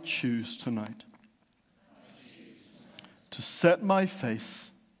 I choose tonight to set my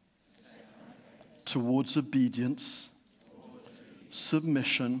face towards obedience,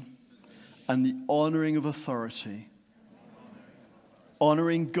 submission, and the honoring of authority.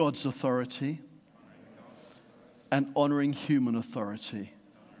 Honoring God's authority and honoring human authority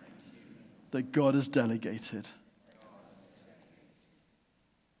that God has delegated.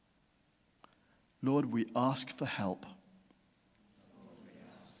 Lord, we ask for help.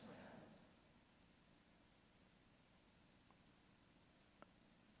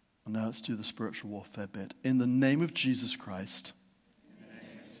 And now let's do the spiritual warfare bit. In the name of Jesus Christ,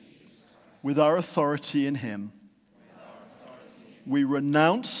 with our authority in him, we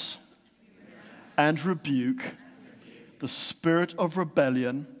renounce and rebuke the spirit of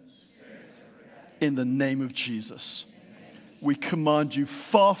rebellion in the name of Jesus. We command you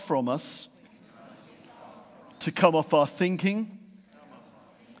far from us to come off our thinking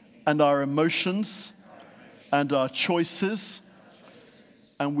and our emotions and our choices,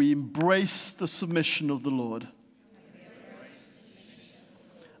 and we embrace the submission of the Lord.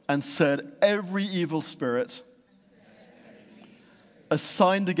 And said, every evil spirit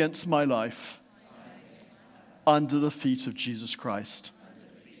assigned against my life under the feet of Jesus Christ.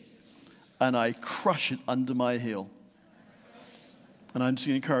 And I crush it under my heel. And I'm just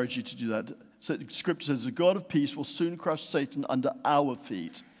going to encourage you to do that. So Scripture says, the God of peace will soon crush Satan under our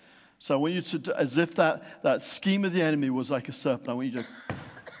feet. So I want you to, as if that scheme of the enemy was like a serpent, I want you to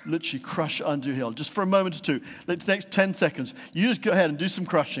literally crush under your heel. Just for a moment or two, the next 10 seconds, you just go ahead and do some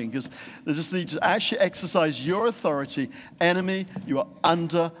crushing because they just need to actually exercise your authority. Enemy, you are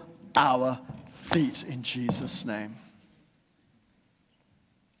under our feet in Jesus' name.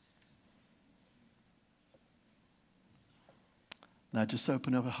 Now just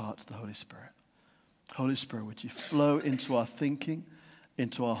open up our heart to the Holy Spirit. Holy Spirit, would you flow into our thinking,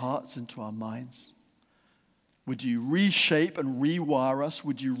 into our hearts, into our minds? Would you reshape and rewire us?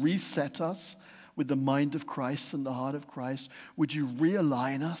 Would you reset us with the mind of Christ and the heart of Christ? Would you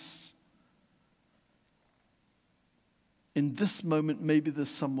realign us? In this moment, maybe there's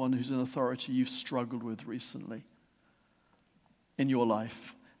someone who's in authority you've struggled with recently in your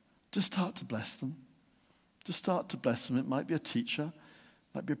life. Just start to bless them. Just start to bless them. It might be a teacher,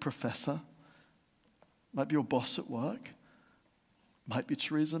 might be a professor, might be your boss at work, might be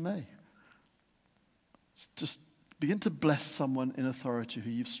Theresa May. Just begin to bless someone in authority who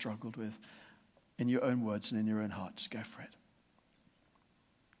you've struggled with in your own words and in your own heart. Just go for it.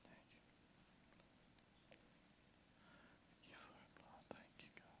 Thank you,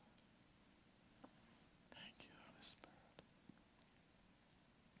 God. Thank you, Holy Spirit.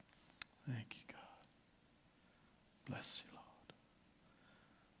 Thank you, God. Bless you, Lord.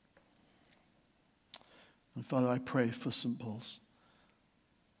 And Father, I pray for St. Paul's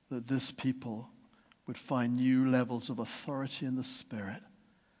that this people would find new levels of authority in the Spirit,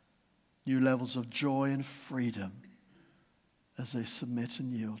 new levels of joy and freedom as they submit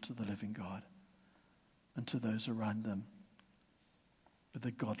and yield to the living God and to those around them with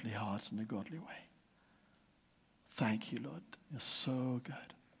a godly heart and a godly way. Thank you, Lord. You're so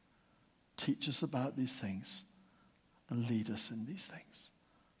good. Teach us about these things and lead us in these things.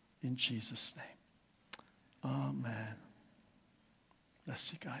 In Jesus' name. Amen.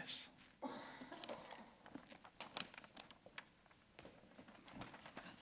 Bless you guys.